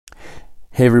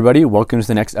Hey everybody, welcome to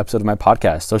the next episode of my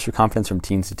podcast, Social Confidence from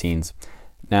Teens to Teens.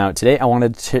 Now, today I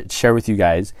wanted to share with you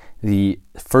guys the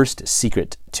first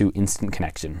secret to instant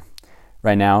connection.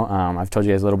 Right now, I've told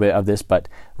you guys a little bit of this, but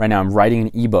right now I'm writing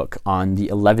an ebook on the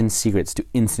 11 secrets to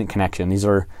instant connection. These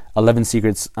are 11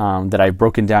 secrets that I've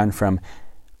broken down from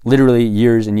literally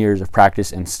years and years of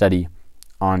practice and study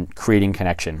on creating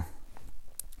connection.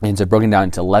 And so broken down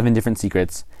into 11 different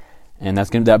secrets. And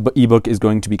that ebook is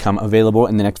going to become available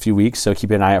in the next few weeks, so keep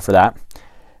an eye out for that.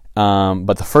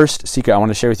 But the first secret I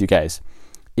want to share with you guys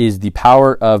is the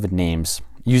power of names.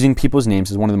 Using people's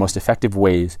names is one of the most effective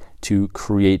ways to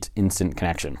create instant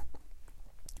connection.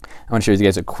 I want to share with you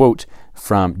guys a quote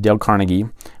from Dale Carnegie,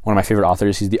 one of my favorite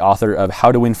authors. He's the author of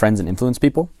How to Win Friends and Influence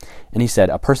People. And he said,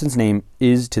 "A person's name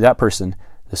is to that person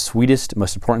the sweetest,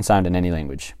 most important sound in any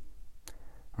language."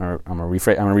 I'm going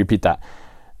to repeat that.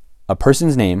 A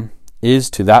person's name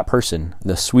is to that person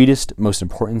the sweetest, most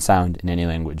important sound in any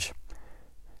language.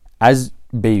 As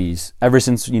babies, ever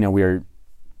since we are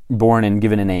born and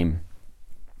given a name,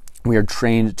 we are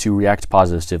trained to react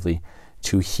positively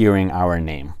to hearing our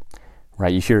name.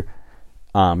 Right? You hear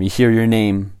your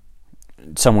name,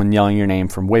 someone yelling your name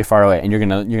from way far away, and you're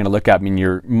gonna look up,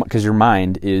 because your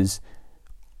mind is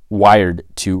wired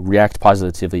to react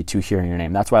positively to hearing your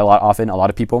name. That's why a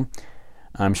lot of people,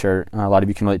 I'm sure a lot of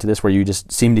you can relate to this, where you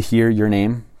just seem to hear your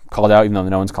name called out even though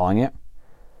no one's calling it.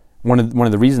 One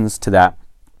of the reasons to that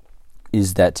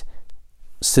is that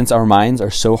since our minds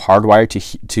are so hardwired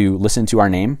to listen to our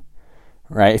name,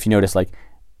 right? If you notice, if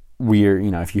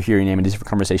you hear your name in a different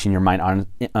conversation, your mind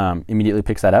immediately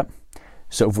picks that up.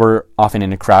 So if we're often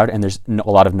in a crowd and there's a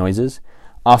lot of noises,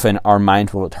 often our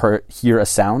mind will hear a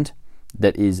sound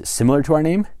that is similar to our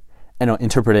name and it'll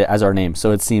interpret it as our name.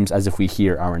 So it seems as if we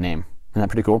hear our name. Isn't that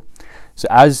pretty cool? So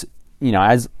as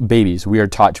babies, we are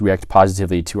taught to react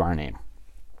positively to our name.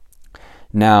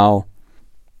 Now,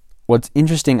 what's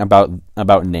interesting about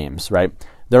names, right?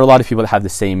 There are a lot of people that have the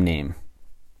same name,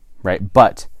 right?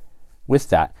 But with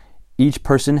that, each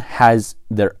person has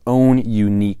their own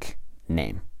unique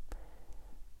name.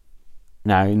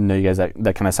 Now, I know you guys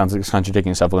that kind of sounds like it's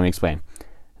contradicting yourself, but let me explain.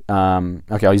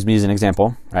 Okay, I'll use me as an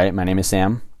example, right? My name is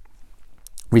Sam.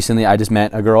 Recently, I just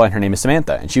met a girl, and her name is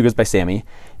Samantha, and she goes by Sammy,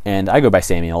 and I go by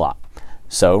Sammy a lot.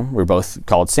 So we're both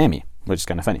called Sammy, which is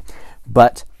kind of funny.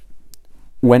 But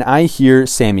when I hear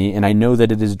Sammy, and I know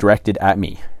that it is directed at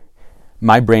me,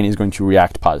 my brain is going to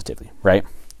react positively, right?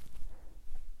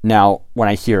 Now, when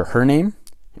I hear her name,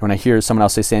 when I hear someone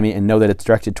else say Sammy and know that it's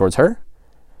directed towards her,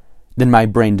 then my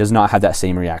brain does not have that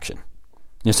same reaction.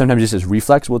 Sometimes just as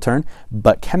reflex will turn,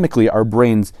 but chemically our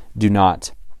brains do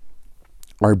not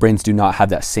have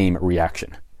that same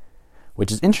reaction,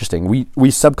 which is interesting.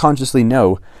 We subconsciously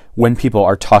know when people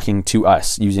are talking to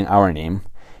us using our name,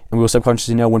 and we will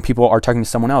subconsciously know when people are talking to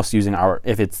someone else using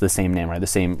if it's the same name, right? The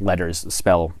same letters to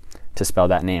spell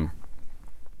that name.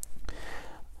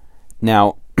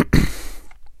 Now,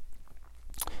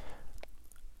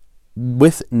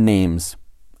 with names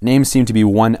seem to be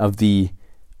one of the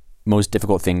most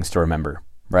difficult things to remember,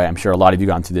 right? I'm sure a lot of you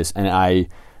gone through this, and I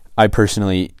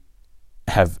personally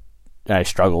I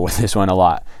struggle with this one a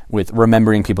lot, with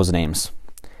remembering people's names,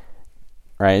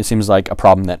 right? It seems like a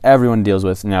problem that everyone deals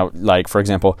with. Now, for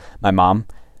example, my mom,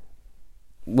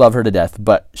 love her to death,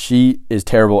 but she is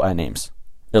terrible at names.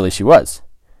 At least she was.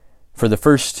 For the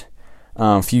first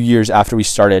few years after we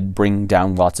started bringing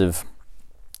down lots of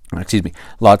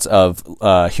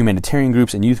humanitarian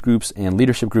groups and youth groups and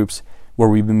leadership groups, where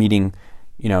we've been meeting,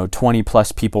 20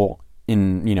 plus people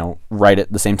in, right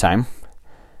at the same time,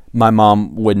 my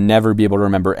mom would never be able to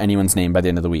remember anyone's name by the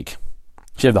end of the week.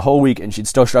 She'd have the whole week and she'd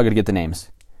still struggle to get the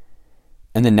names.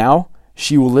 And then now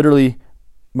she will literally,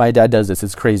 my dad does this,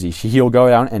 it's crazy. He'll go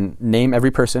down and name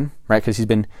every person, right? Because he's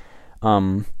been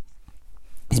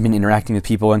interacting with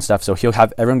people and stuff. So he'll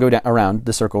have everyone go down around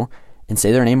the circle and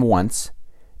say their name once.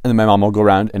 And then my mom will go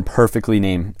around and perfectly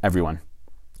name everyone.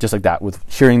 Just like that, with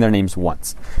hearing their names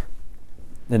once.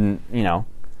 And,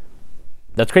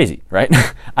 that's crazy, right?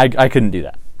 I couldn't do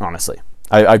that. Honestly,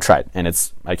 I've tried, and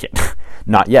I can't.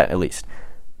 Not yet, at least.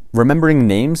 Remembering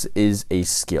names is a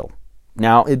skill.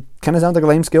 Now, it kind of sounds like a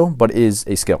lame skill, but it is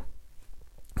a skill.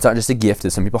 It's not just a gift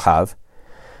that some people have.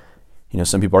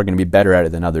 Some people are going to be better at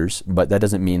it than others, but that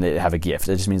doesn't mean they have a gift.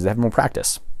 It just means they have more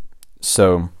practice.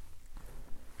 So,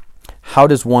 how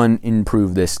does one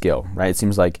improve this skill, right? It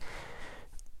seems like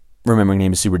remembering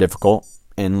names is super difficult,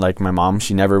 and like my mom,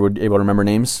 she never would be able to remember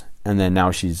names, and then now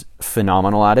she's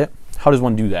phenomenal at it. How does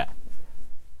one do that?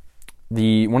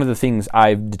 One of the things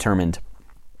I've determined,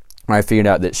 I figured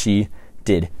out that she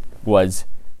did was,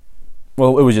 it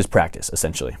was just practice,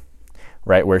 essentially,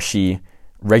 right? Where she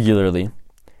regularly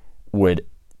would,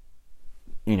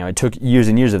 it took years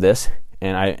and years of this,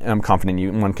 and I am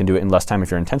confident one can do it in less time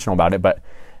if you're intentional about it, but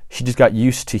she just got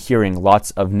used to hearing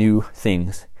lots of new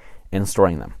things and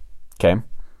storing them, okay?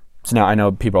 So now I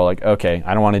know people are like, okay,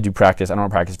 I don't want to do practice. I don't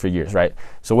want to practice for years, right?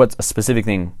 So what's a specific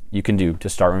thing you can do to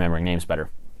start remembering names better?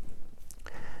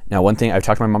 Now, one thing I've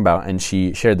talked to my mom about, and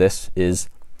she shared this, is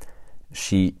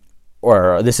this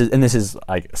is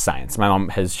like science. My mom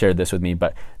has shared this with me,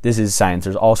 but this is science.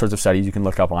 There's all sorts of studies you can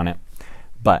look up on it.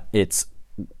 But it's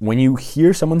when you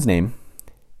hear someone's name,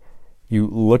 you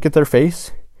look at their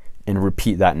face and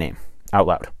repeat that name out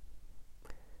loud.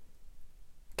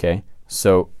 Okay?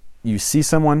 So you see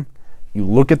someone, you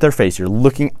look at their face, you're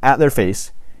looking at their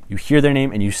face, you hear their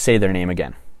name, and you say their name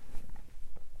again.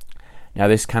 Now,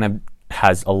 this kind of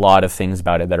has a lot of things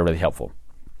about it that are really helpful.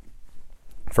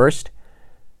 First,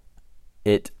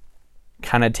 it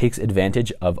kind of takes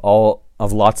advantage of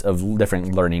lots of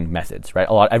different learning methods, right?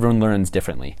 Everyone learns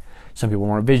differently. Some people are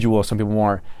more visual, some people are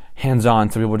more hands-on,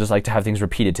 some people just like to have things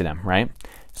repeated to them, right?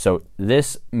 So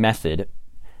this method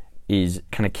is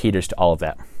kind of caters to all of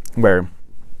that, where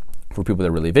for people that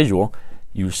are really visual,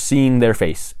 you're seeing their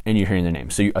face and you're hearing their name.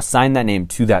 So you assign that name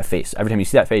to that face. Every time you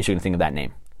see that face, you're going to think of that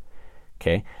name.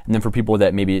 Okay? And then for people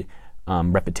that maybe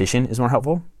repetition is more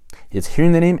helpful, it's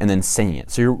hearing the name and then saying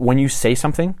it. So when you say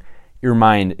something, your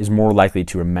mind is more likely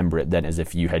to remember it than as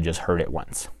if you had just heard it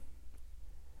once.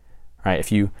 Right?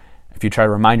 If you try to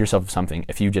remind yourself of something,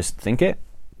 if you just think it,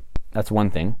 that's one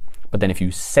thing. But then if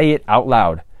you say it out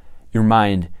loud, your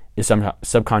mind is somehow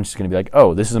subconsciously going to be like,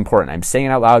 oh, this is important. I'm saying it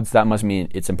out loud, so that must mean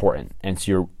it's important. And so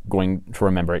you're going to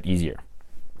remember it easier.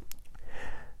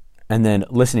 And then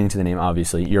listening to the name,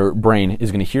 obviously, your brain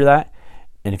is going to hear that.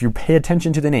 And if you pay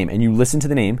attention to the name and you listen to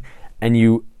the name and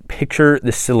you picture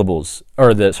the syllables,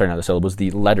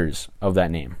 the letters of that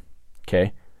name,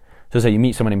 okay? So say you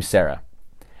meet someone named Sarah.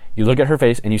 You look at her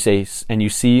face and you say, and you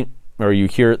see, or you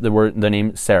hear the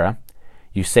name Sarah.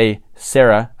 You say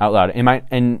Sarah out loud.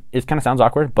 And it kind of sounds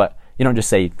awkward, but you don't just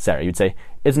say Sarah. You'd say,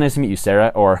 it's nice to meet you,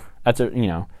 Sarah, or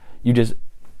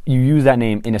you use that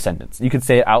name in a sentence. You could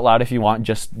say it out loud if you want,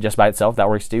 just by itself. That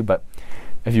works too. But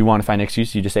if you want to find an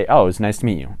excuse, you just say, oh, it's nice to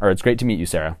meet you, or it's great to meet you,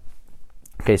 Sarah.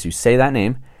 Okay, so you say that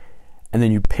name, and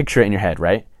then you picture it in your head,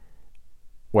 right?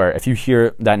 Where if you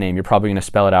hear that name, you're probably going to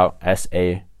spell it out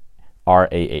Sarah,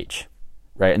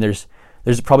 right? And there's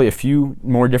probably a few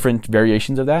more different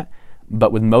variations of that,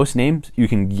 but with most names, you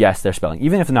can guess their spelling.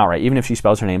 Even if it's not right, even if she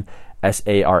spells her name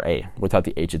Sarah without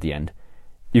the H at the end,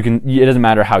 it doesn't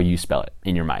matter how you spell it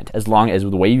in your mind, as long as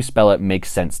the way you spell it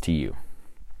makes sense to you.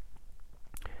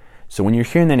 So when you're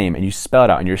hearing their name and you spell it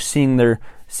out and you're seeing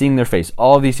their face,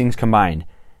 all of these things combined,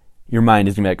 your mind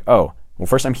is going to be like, oh, well,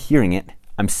 first I'm hearing it,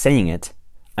 I'm saying it,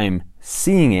 I'm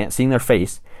seeing it, seeing their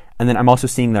face, and then I'm also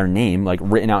seeing their name, like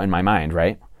written out in my mind,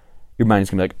 right? Your mind is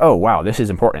going to be like, oh, wow, this is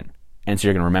important. And so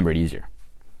you're going to remember it easier.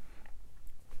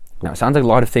 Now, it sounds like a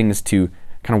lot of things to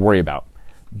kind of worry about,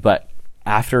 but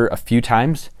after a few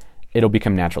times, it'll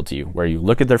become natural to you, where you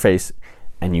look at their face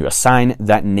and you assign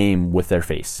that name with their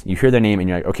face. You hear their name and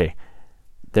you're like, okay,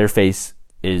 their face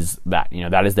is that,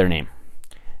 that is their name.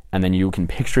 And then you can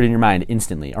picture it in your mind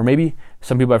instantly. Or maybe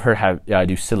some people I've heard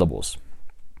do syllables.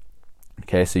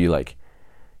 Okay, so you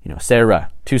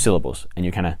Sarah, 2 syllables, and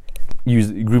you kind of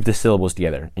group the syllables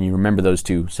together, and you remember those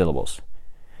 2 syllables.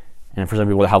 And for some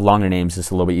people that have longer names, it's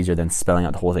a little bit easier than spelling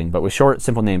out the whole thing. But with short,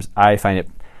 simple names, I find it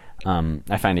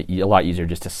a lot easier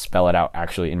just to spell it out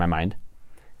actually in my mind.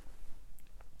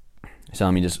 So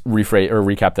let me just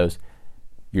recap those.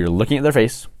 You're looking at their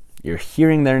face. You're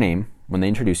hearing their name when they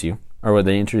introduce you, or when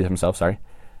they introduce themselves, sorry.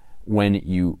 When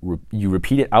you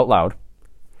repeat it out loud,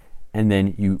 and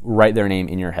then you write their name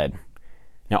in your head.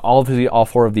 Now, all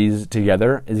 4 of these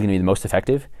together is going to be the most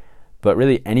effective, but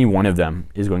really any one of them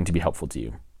is going to be helpful to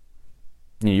you.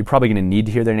 You're probably going to need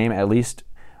to hear their name at least,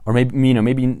 or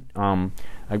maybe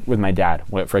like with my dad,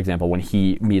 for example, when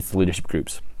he meets the leadership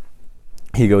groups,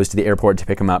 he goes to the airport to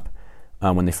pick them up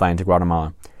when they fly into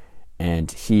Guatemala,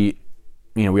 and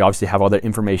we obviously have all their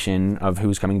information of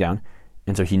who's coming down,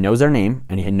 and so he knows their name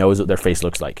and he knows what their face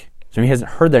looks like. So he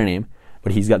hasn't heard their name,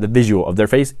 but he's got the visual of their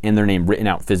face and their name written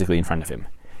out physically in front of him.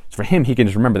 So for him, he can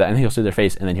just remember that, and he'll see their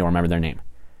face, and then he'll remember their name.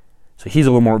 So he's a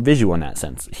little more visual in that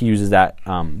sense. He uses that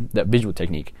visual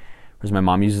technique, whereas my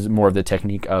mom uses more of the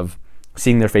technique of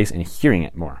seeing their face and hearing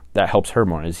it more. That helps her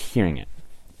more, is hearing it.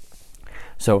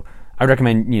 So I would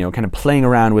recommend, kind of playing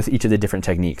around with each of the different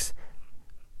techniques,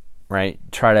 right?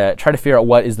 Try to figure out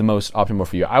what is the most optimal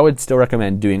for you. I would still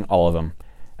recommend doing all of them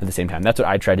at the same time. That's what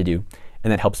I try to do,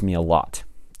 and that helps me a lot.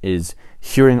 Is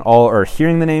hearing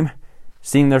the name,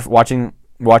 watching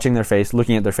watching their face,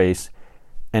 looking at their face,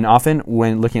 and often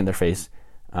when looking at their face,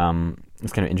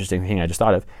 it's kind of interesting thing I just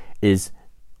thought of is,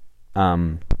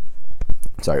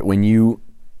 when you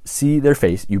see their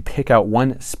face, you pick out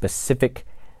one specific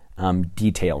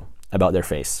detail about their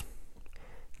face.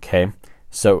 Okay,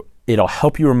 so it'll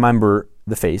help you remember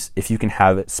the face if you can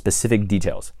have specific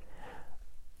details.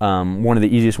 One of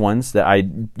the easiest ones that I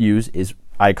use is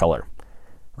eye color,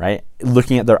 right?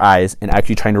 Looking at their eyes and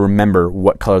actually trying to remember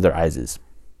what color their eyes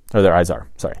are.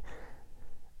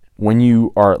 When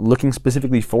you are looking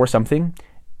specifically for something,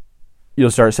 you'll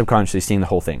start subconsciously seeing the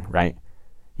whole thing, right?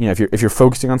 You know, if you're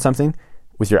focusing on something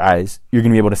with your eyes, you're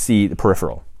going to be able to see the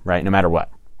peripheral, right? No matter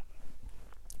what.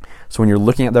 So when you're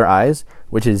looking at their eyes,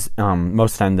 which is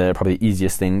most of the time probably the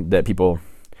easiest thing that people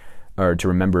are to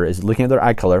remember is looking at their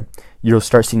eye color, you'll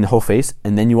start seeing the whole face,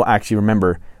 and then you will actually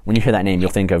remember when you hear that name, you'll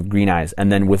think of green eyes,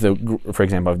 and then for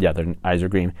example, their eyes are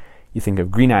green, you think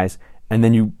of green eyes, and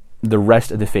then the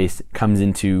rest of the face comes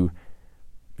into,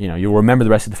 you'll remember the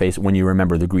rest of the face when you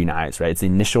remember the green eyes, right? It's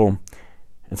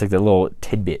like the little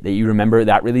tidbit that you remember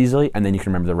that really easily, and then you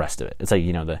can remember the rest of it. It's like,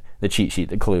 the cheat sheet,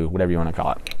 the clue, whatever you want to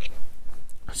call it.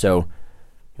 So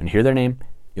when you hear their name,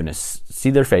 you're going to see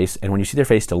their face, and when you see their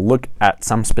face, to look at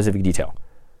some specific detail.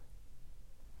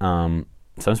 I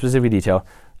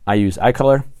use eye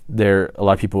color. A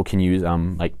lot of people can use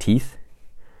like teeth.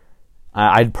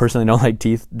 I personally don't like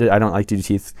teeth. I don't like to do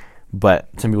teeth, but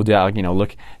some people do that.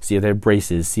 Like, see if they have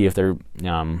braces, see if they're,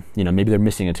 maybe they're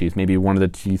missing a tooth. Maybe one of the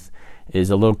teeth is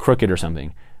a little crooked or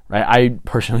something, right? I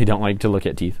personally don't like to look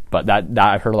at teeth, but that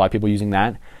I've heard a lot of people using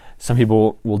that. Some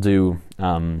people will do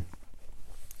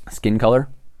skin color,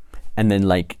 and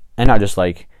then and not just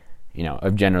a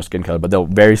general skin color, but they'll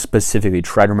very specifically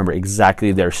try to remember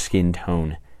exactly their skin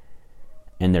tone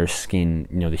and their skin,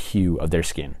 the hue of their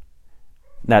skin.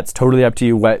 That's totally up to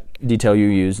you what detail you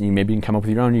use. You maybe can come up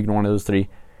with your own. You can one of those three.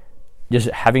 Just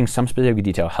having some specific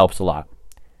detail helps a lot.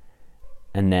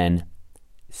 And then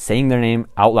saying their name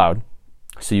out loud,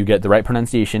 so you get the right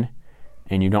pronunciation,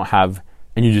 and you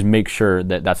just make sure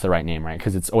that that's the right name, right?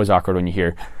 Because it's always awkward when you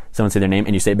hear someone say their name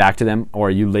and you say it back to them, or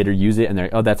you later use it and they're,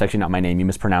 oh, that's actually not my name, you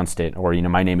mispronounced it, or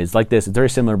my name is like this, it's very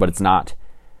similar but it's not.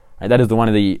 Right? That is one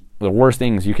of the worst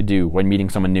things you could do when meeting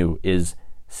someone new, is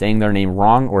saying their name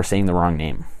wrong or saying the wrong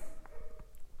name.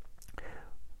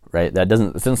 Right? It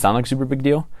doesn't sound like a super big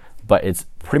deal, but it's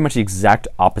pretty much the exact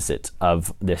opposite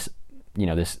of this,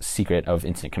 this secret of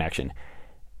instant connection.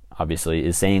 Obviously,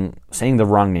 is saying the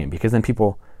wrong name, because then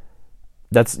people,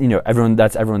 that's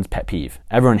everyone's pet peeve.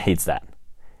 Everyone hates that.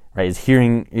 Right?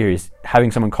 Is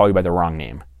having someone call you by the wrong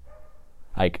name.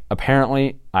 Like,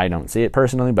 apparently, I don't see it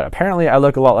personally, but apparently I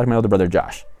look a lot like my older brother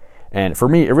Josh. And for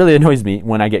me, it really annoys me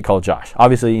when I get called Josh.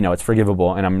 Obviously, it's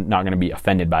forgivable and I'm not going to be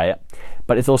offended by it.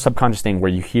 But it's a little subconscious thing where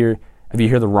if you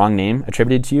hear the wrong name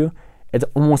attributed to you, it's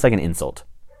almost like an insult.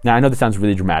 Now, I know this sounds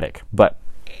really dramatic, but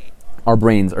our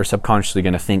brains are subconsciously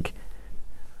going to think,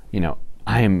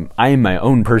 I am my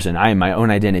own person, I am my own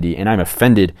identity, and I'm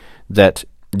offended that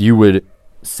you would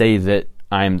say that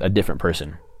I'm a different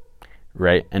person,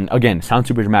 right? And again, it sounds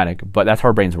super dramatic, but that's how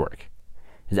our brains work.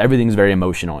 Is everything's very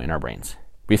emotional in our brains.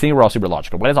 We think we're all super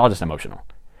logical, but it's all just emotional.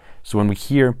 So when we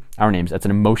hear our names, that's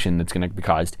an emotion that's going to be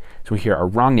caused. So we hear our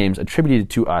wrong names attributed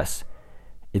to us,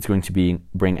 it's going to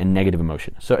bring a negative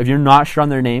emotion. So if you're not sure on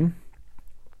their name,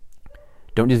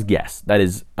 don't just guess. That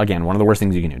is, again, one of the worst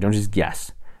things you can do. Don't just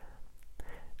guess.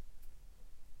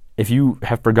 If you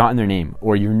have forgotten their name,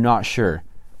 or you're not sure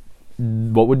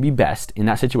what would be best in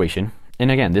that situation,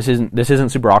 and again, this isn't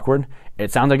super awkward.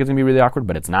 It sounds like it's gonna be really awkward,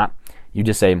 but it's not. You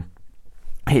just say,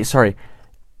 "Hey, sorry,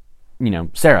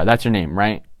 Sarah, that's your name,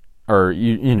 right?" Or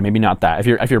maybe not that.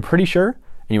 If you're pretty sure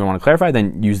and you want to clarify,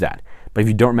 then use that. But if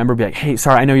you don't remember, be like, "Hey,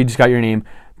 sorry, I know you just got your name,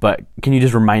 but can you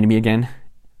just remind me again?"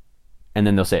 And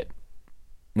then they'll say it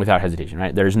without hesitation,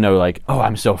 right? There's no like, "Oh,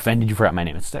 I'm so offended you forgot my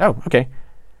name." It's like, "Oh, okay."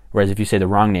 Whereas if you say the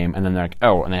wrong name and then they're like,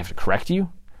 "Oh," and they have to correct you,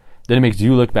 then it makes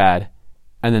you look bad,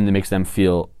 and then it makes them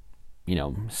feel,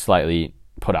 slightly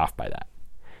put off by that.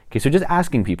 Okay, so just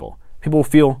asking people will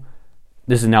feel.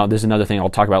 This is another thing I'll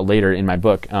talk about later in my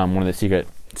book, one of the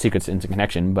secrets into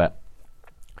connection. But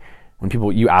when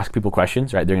you ask people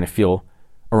questions, right, they're going to feel,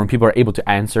 or when people are able to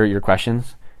answer your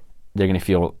questions, they're going to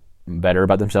feel better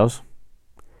about themselves.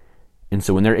 And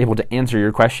so when they're able to answer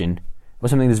your question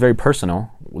with something that's very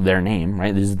personal, their name,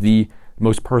 right? This is the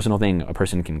most personal thing a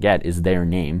person can get, is their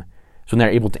name. So when they're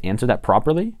able to answer that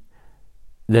properly,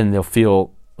 then they'll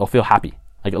feel happy,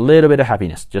 like a little bit of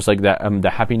happiness, just like that,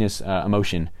 the happiness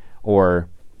emotion, or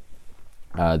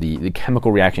the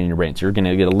chemical reaction in your brain. So you're going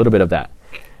to get a little bit of that.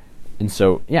 And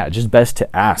so, yeah, just best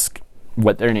to ask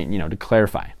what their name, to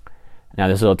clarify. Now,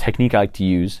 this is a technique I like to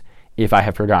use if I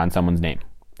have forgotten someone's name.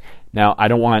 Now, I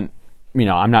don't want,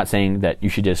 I'm not saying that you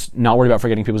should just not worry about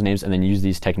forgetting people's names and then use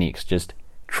these techniques. Just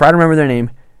try to remember their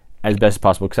name as best as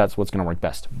possible, because that's what's going to work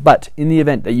best. But in the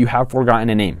event that you have forgotten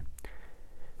a name,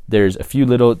 there's a few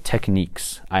little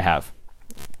techniques I have.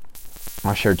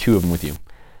 I'll share 2 of them with you.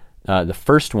 The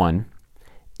first one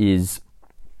is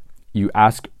you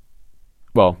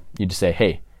just say,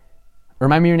 hey,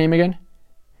 remind me your name again.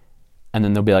 And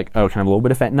then they'll be like, oh, kind of a little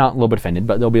bit offended, not a little bit offended,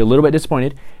 but they'll be a little bit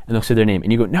disappointed, and they'll say their name.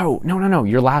 And you go, no,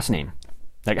 your last name.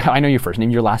 Like, I know your first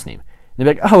name, your last name. And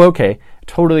they'll be like, oh, okay,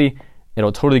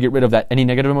 it'll totally get rid of that any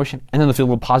negative emotion, and then they'll feel a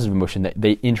little positive emotion that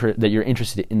that you're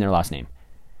interested in their last name.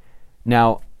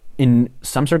 Now, in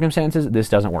some circumstances, this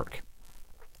doesn't work.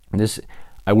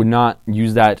 I would not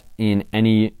use that in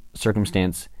any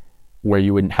circumstance where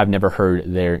you would have never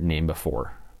heard their name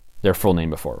before, their full name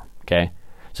before, okay?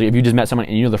 So if you just met someone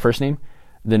and you know their first name,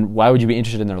 then why would you be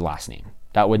interested in their last name?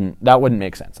 That wouldn't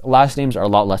make sense. Last names are a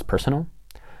lot less personal.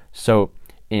 So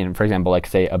for example, like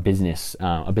say a business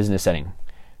setting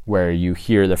where you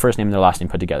hear their first name and their last name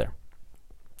put together.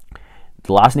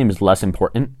 The last name is less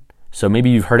important. So maybe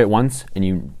you've heard it once and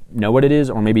you know what it is,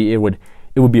 or maybe it would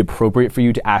be appropriate for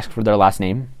you to ask for their last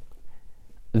name.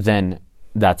 Then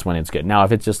that's when it's good. Now,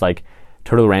 if it's just like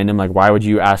totally random, like why would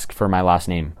you ask for my last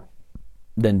name?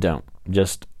 Then don't.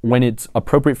 Just when it's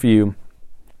appropriate for you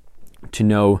to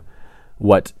know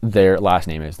what their last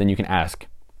name is, then you can ask,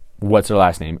 what's their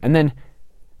last name? And then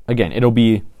again, it'll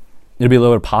be a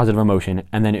little bit of positive emotion,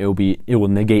 and then it will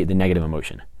negate the negative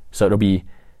emotion. So it'll be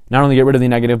not only get rid of the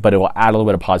negative, but it will add a little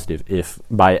bit of positive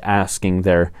by asking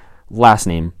their last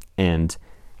name and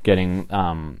getting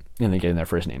their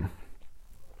first name.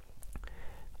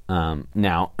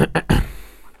 Now,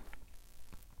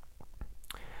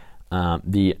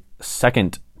 the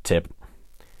second tip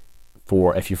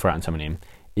for if you've forgotten someone's name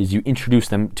is you introduce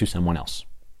them to someone else.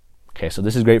 Okay, so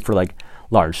this is great for like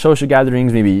large social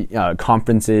gatherings, maybe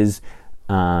conferences,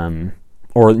 or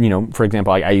for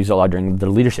example, I use it a lot during the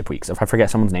leadership weeks. If I forget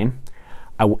someone's name,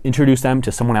 I will introduce them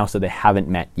to someone else that they haven't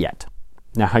met yet.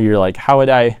 Now, how you're like, how would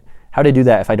I do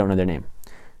that if I don't know their name?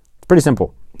 It's pretty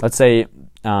simple. Let's say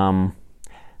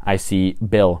I see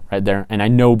Bill right there, and I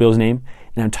know Bill's name,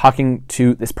 and I'm talking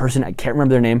to this person, I can't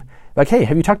remember their name. Like, hey,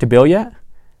 have you talked to Bill yet?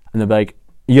 And they'll be like,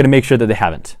 you got to make sure that they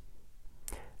haven't.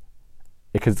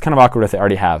 Because it's kind of awkward if they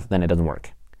already have, then it doesn't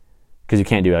work. Because you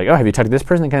can't do it like, oh, have you talked to this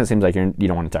person? It kind of seems like you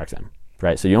don't want to talk to them,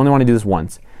 right? So you only want to do this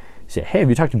once. You say, hey, have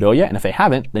you talked to Bill yet? And if they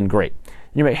haven't, then great.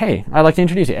 And you're like, hey, I'd like to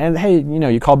introduce you. And hey,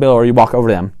 you call Bill or you walk over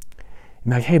to them.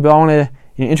 You're like, hey, Bill, I want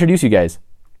to introduce you guys.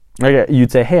 Or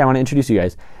you'd say, hey, I want to introduce you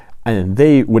guys. And then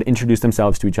they would introduce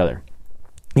themselves to each other.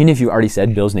 Even if you already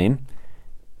said Bill's name,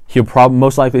 he'll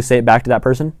most likely say it back to that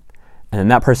person, and then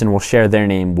that person will share their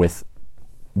name with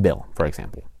Bill, for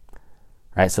example.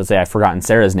 Right? So say I've forgotten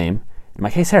Sarah's name. I'm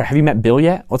like, hey, Sarah, have you met Bill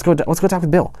yet? Let's go talk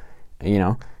with Bill.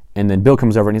 And then Bill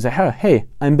comes over and he's like, hey,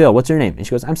 I'm Bill. What's your name? And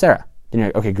she goes, I'm Sarah. Then you're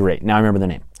like, okay, great. Now I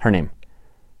remember her name.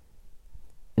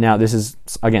 Now this is,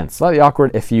 again, slightly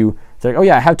awkward if you're like, oh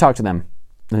yeah, I have talked to them.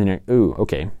 And then you're like, ooh,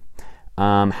 okay.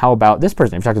 How about this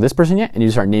person? Have you talked to this person yet? And you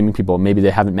start naming people. Maybe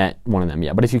they haven't met one of them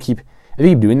yet. But if you keep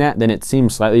doing that, then it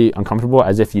seems slightly uncomfortable,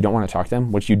 as if you don't want to talk to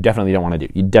them, which you definitely don't want to do.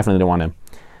 You definitely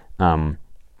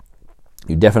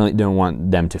don't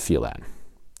want them to feel that.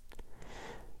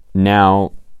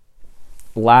 Now,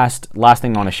 last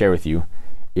thing I want to share with you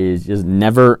is just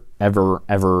never, ever,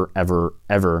 ever, ever,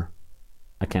 ever,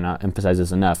 I cannot emphasize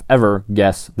this enough, ever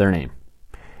guess their name.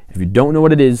 If you don't know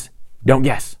what it is, don't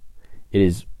guess. It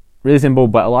is really simple,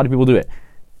 but a lot of people do it.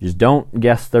 Just don't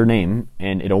guess their name,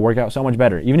 and it'll work out so much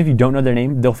better. Even if you don't know their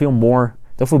name, they'll feel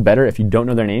better if you don't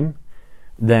know their name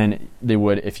than they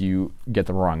would if you get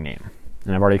the wrong name.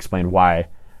 And I've already explained why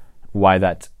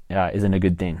that isn't a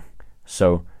good thing.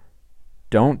 So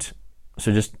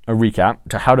just a recap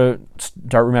to how to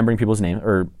start remembering people's names,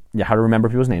 how to remember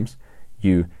people's names.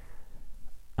 You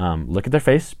look at their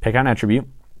face, pick out an attribute,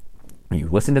 you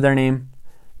listen to their name,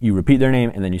 you repeat their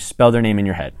name, and then you spell their name in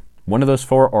your head. One of those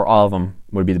 4 or all of them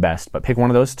would be the best, but pick one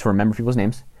of those to remember people's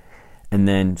names. And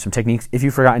then some techniques. If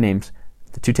you've forgotten names,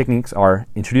 the 2 techniques are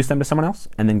introduce them to someone else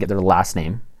and then get their last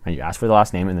name. And you ask for the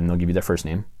last name, and then they'll give you their first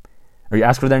name. Or you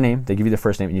ask for their name, they give you their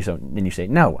first name, and you say,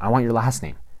 no, I want your last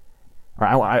name. Or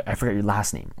I forgot your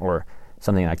last name, or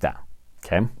something like that.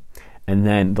 Okay? And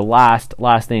then the last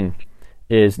thing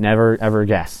is never, ever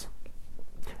guess.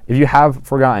 If you have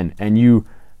forgotten and you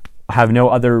have no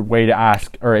other way to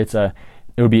ask, or it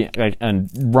would be like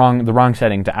the wrong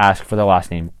setting to ask for their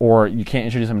last name, or you can't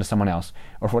introduce them to someone else,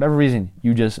 or for whatever reason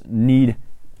you just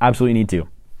absolutely need to,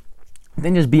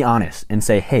 then just be honest and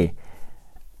say, hey,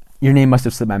 your name must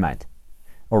have slipped my mind.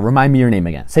 Or remind me your name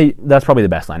again. Say, that's probably the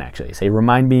best line actually. Say,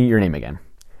 remind me your name again.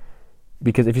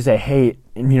 Because if you say, hey,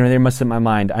 they must have slipped my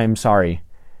mind, I'm sorry,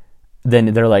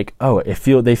 then they're like, oh,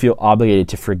 they feel obligated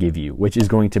to forgive you, which is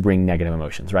going to bring negative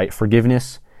emotions, right?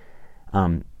 Forgiveness,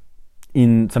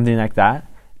 in something like that,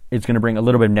 it's going to bring a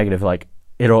little bit of negative, like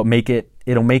it'll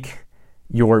make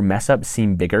your mess up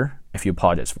seem bigger if you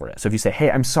apologize for it. So if you say, hey,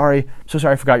 I'm sorry, so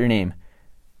sorry I forgot your name,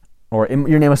 or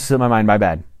your name must have slipped my mind, my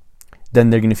bad, then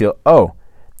they're going to feel, oh,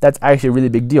 that's actually a really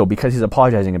big deal because he's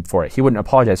apologizing for it. He wouldn't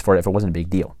apologize for it if it wasn't a big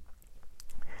deal.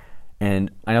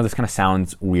 And I know this kind of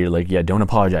sounds weird, like, yeah, don't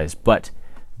apologize, but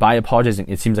by apologizing,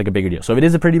 it seems like a bigger deal. So if it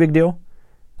is a pretty big deal,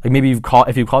 like maybe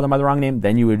if you call them by the wrong name,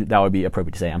 then that would be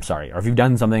appropriate to say, I'm sorry. Or if you've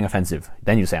done something offensive,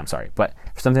 then you say, I'm sorry. But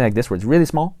for something like this where it's really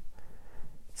small,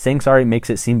 saying sorry makes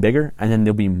it seem bigger, and then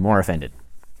they'll be more offended.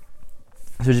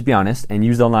 So just be honest and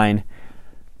use the line,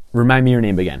 remind me your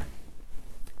name again.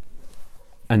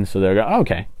 And so they'll go, oh,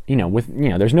 okay,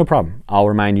 there's no problem. I'll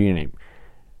remind you your name.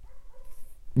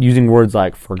 Using words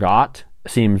like forgot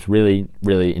seems really,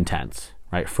 really intense,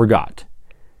 right? Forgot.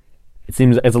 It's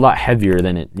a lot heavier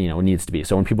than it needs to be.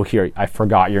 So when people hear, I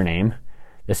forgot your name,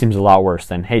 that seems a lot worse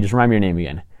than, hey, just remind me your name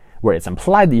again, where it's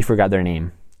implied that you forgot their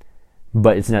name,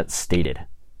 but it's not stated.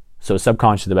 So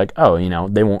subconsciously, they're like, oh,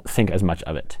 they won't think as much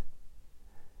of it.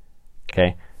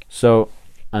 Okay, so,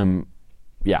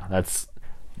 that's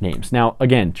names. Now,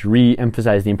 again, to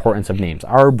re-emphasize the importance of names,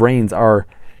 our brains are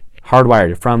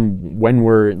hardwired from when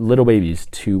we're little babies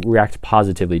to react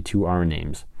positively to our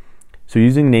names. So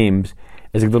using names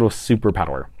is a little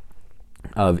superpower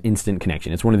of instant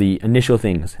connection. It's one of the initial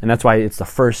things, and that's why it's the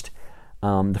first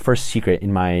secret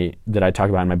that I talk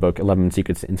about in my book, 11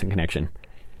 Secrets to Instant Connection.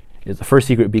 It's the first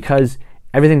secret because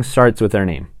everything starts with their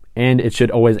name, and it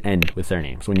should always end with their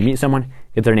name. So when you meet someone,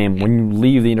 get their name. When you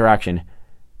leave the interaction,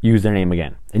 use their name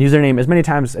again. And use their name as many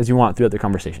times as you want throughout the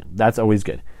conversation. That's always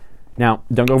good. Now,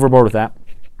 don't go overboard with that.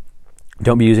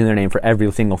 Don't be using their name for every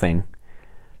single thing.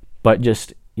 But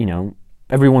just,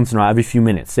 every once in a while, every few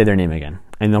minutes, say their name again.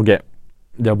 And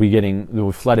they'll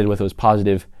be flooded with those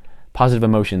positive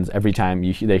emotions every time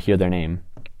they hear their name.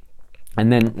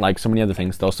 And then, like so many other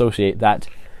things, they'll associate that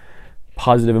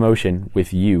positive emotion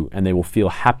with you, and they will feel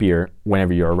happier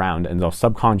whenever you're around, and they'll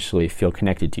subconsciously feel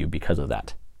connected to you because of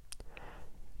that.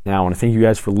 Now, I want to thank you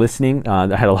guys for listening.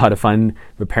 I had a lot of fun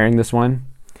preparing this one.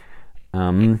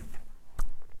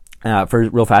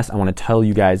 First, real fast, I want to tell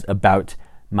you guys about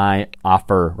my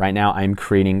offer. Right now, I'm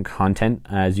creating content,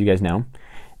 as you guys know,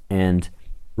 and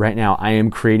right now I'm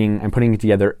putting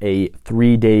together a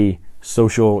 3-day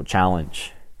social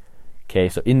challenge. Okay,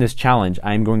 so in this challenge,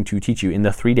 I'm going to teach you, in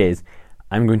the 3 days,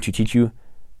 I'm going to teach you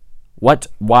what,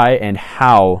 why, and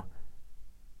how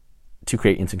to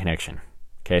create instant connection.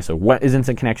 Okay, so what is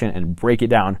instant connection, and break it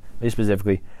down very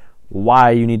specifically,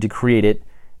 why you need to create it,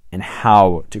 and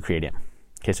how to create it.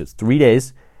 Okay, so it's 3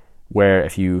 days where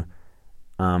if you,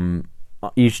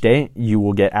 each day you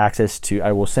will get access to,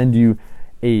 I will send you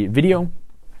a video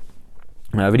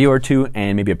or two,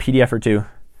 and maybe a PDF or two,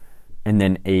 and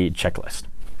then a checklist.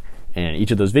 And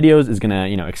each of those videos is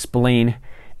gonna,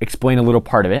 explain a little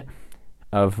part of it,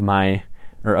 of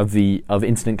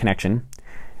instant connection.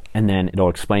 And then it'll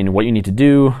explain what you need to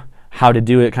do, how to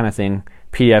do it, kind of thing.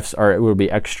 PDFs will be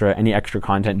any extra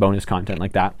content, bonus content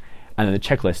like that. And then the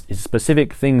checklist is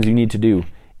specific things you need to do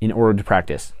in order to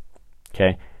practice.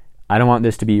 Okay? I don't want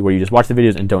this to be where you just watch the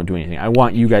videos and don't do anything. I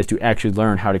want you guys to actually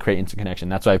learn how to create instant connection.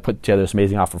 That's why I put together this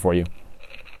amazing offer for you.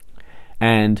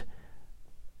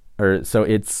 So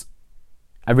it's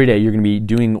every day you're going to be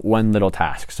doing one little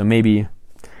task. So maybe,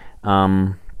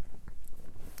 I'll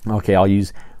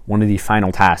use one of the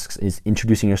final tasks is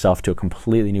introducing yourself to a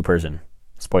completely new person.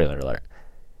 Spoiler alert,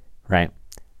 right?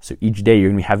 So each day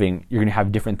you're going to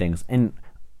have different things, and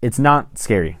it's not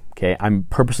scary. Okay, I'm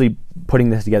purposely putting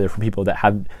this together for people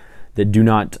that do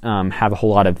not have a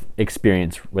whole lot of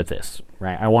experience with this,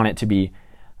 right? I want it to be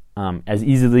as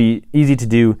easy to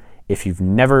do if you've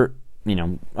never,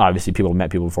 obviously people have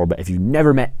met people before, but if you've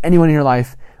never met anyone in your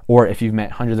life, or if you've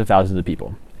met hundreds of thousands of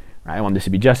people, right? I want this to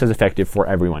be just as effective for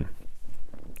everyone.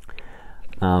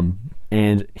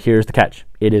 And here's the catch.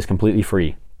 It is completely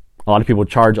free. A lot of people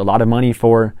charge a lot of money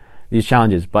for these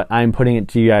challenges, but I'm putting it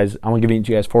to you guys. I'm giving it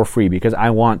to you guys for free because I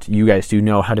want you guys to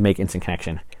know how to make instant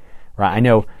connection, right?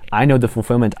 I know the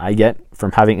fulfillment I get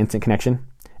from having instant connection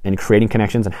and creating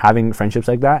connections and having friendships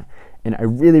like that. And I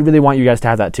really, really want you guys to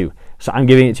have that too. So I'm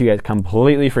giving it to you guys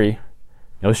completely free.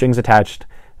 No strings attached.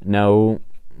 No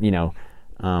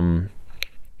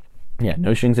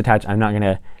strings attached. I'm not going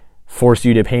to force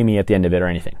you to pay me at the end of it or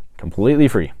anything. Completely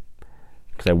free.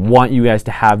 Because I want you guys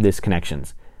to have these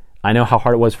connections. I know how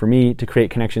hard it was for me to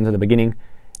create connections at the beginning,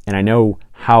 and I know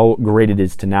how great it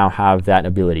is to now have that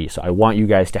ability. So I want you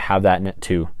guys to have that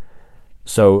too.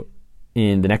 So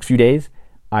in the next few days,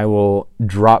 I will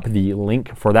drop the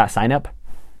link for that sign up.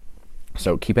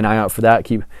 So keep an eye out for that.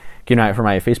 Keep an eye out for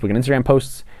my Facebook and Instagram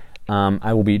posts.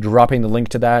 I will be dropping the link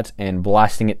to that and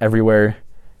blasting it everywhere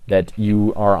that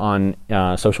you are on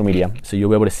social media. So you'll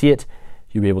be able to see it.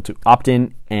 You'll be able to opt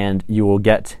in, and you will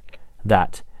get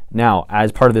that. Now,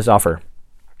 as part of this offer,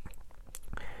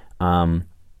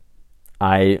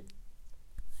 I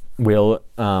will,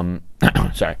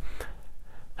 sorry.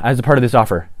 As a part of this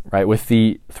offer, right, with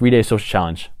the 3-day social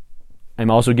challenge, I'm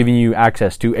also giving you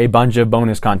access to a bunch of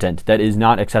bonus content that is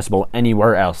not accessible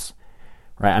anywhere else,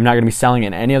 right? I'm not going to be selling it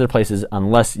in any other places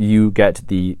unless you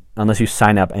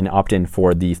sign up and opt in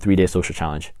for the 3-day social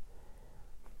challenge.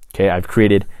 Okay, I've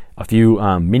created a few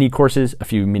mini courses, a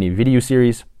few mini video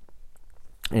series,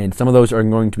 and some of those are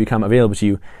going to become available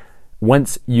to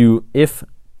you if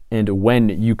and when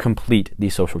you complete the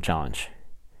social challenge.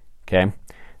 Okay,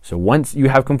 so once you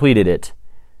have completed it,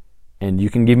 and you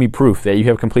can give me proof that you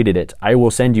have completed it, I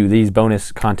will send you these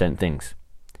bonus content things.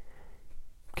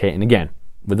 Okay, and again,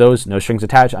 with those, no strings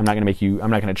attached. I'm not going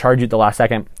to charge you at the last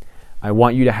second. I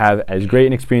want you to have as great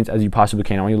an experience as you possibly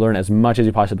can. I want you to learn as much as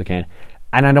you possibly can,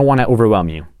 and I don't want to overwhelm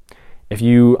you. If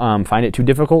you find it too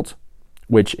difficult,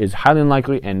 which is highly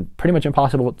unlikely and pretty much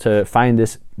impossible to find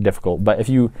this difficult, but if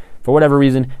you, for whatever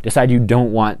reason, decide you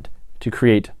don't want to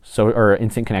create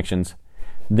instant connections,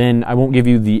 then I won't give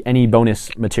you any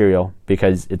bonus material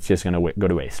because it's just going to go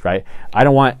to waste, right? I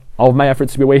don't want all of my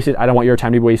efforts to be wasted. I don't want your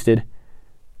time to be wasted.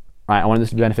 Right? I want this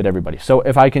to benefit everybody. So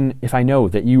if I know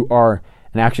that you are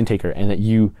an action taker and that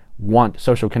you want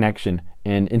social connection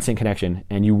and instant connection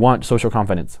and you want social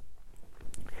confidence,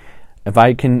 if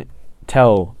I can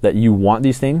tell that you want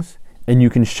these things and you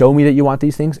can show me that you want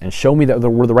these things and show me that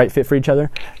we're the right fit for each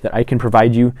other, that I can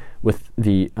provide you with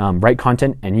the right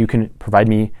content and you can provide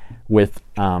me with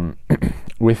the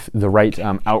right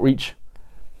outreach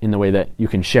in the way that you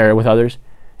can share it with others.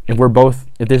 If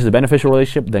this is a beneficial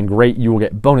relationship, then great, you will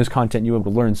get bonus content, you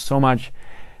will learn so much.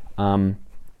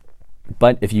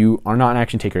 But if you are not an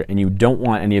action taker and you don't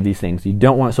want any of these things, you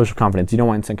don't want social confidence, you don't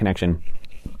want instant connection,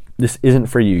 this isn't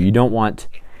for you. You don't want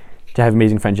to have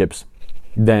amazing friendships,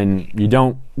 then you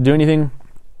don't do anything,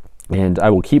 and I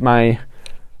will keep my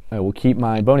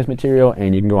bonus material,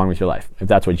 and you can go on with your life if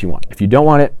that's what you want. If you don't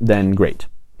want it, then great.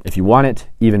 If you want it,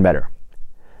 even better.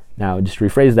 Now, just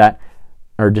rephrase that,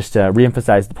 or just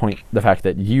reemphasize the fact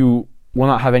that you will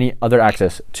not have any other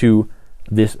access to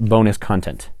this bonus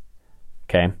content.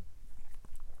 Okay.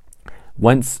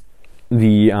 Once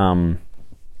the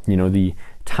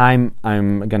time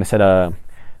I'm going to set I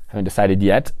haven't decided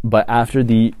yet, but after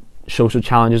the social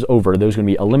challenge is over, there's going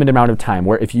to be a limited amount of time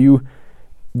where if you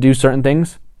do certain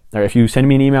things, or if you send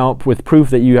me an email with proof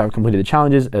that you have completed the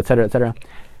challenges, etc.,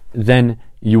 then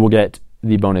you will get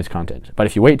the bonus content. But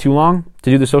if you wait too long to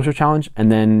do the social challenge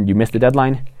and then you miss the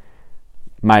deadline,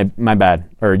 my bad,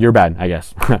 or your bad, I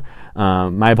guess.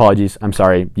 My apologies. I'm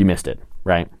sorry you missed it,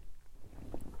 right?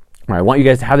 All right, I want you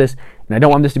guys to have this, and I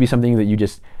don't want this to be something that you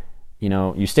just,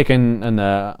 you stick on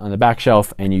the back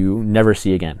shelf and you never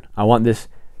see again. I want this,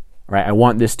 right? I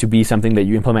want this to be something that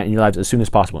you implement in your lives as soon as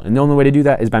possible. And the only way to do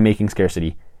that is by making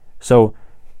scarcity. So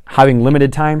having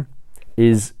limited time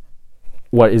is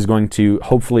what is going to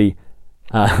hopefully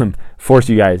force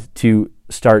you guys to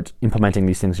start implementing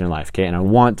these things in your life, okay? And I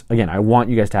want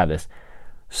you guys to have this.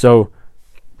 So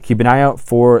keep an eye out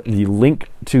for the link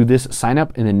to this sign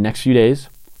up in the next few days.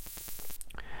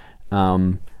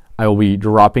 I will be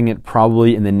dropping it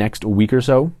probably in the next week or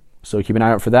so. So keep an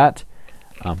eye out for that.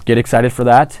 Get excited for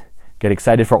that. Get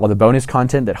excited for all the bonus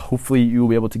content that hopefully you will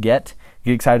be able to get.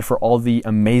 Get excited for all the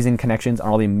amazing connections and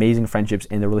all the amazing friendships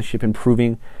and the relationship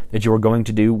improving that you are going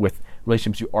to do with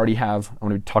relationships you already have. I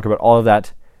want to talk about all of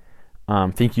that.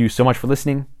 Thank you so much for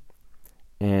listening,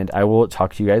 and I will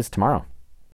talk to you guys tomorrow.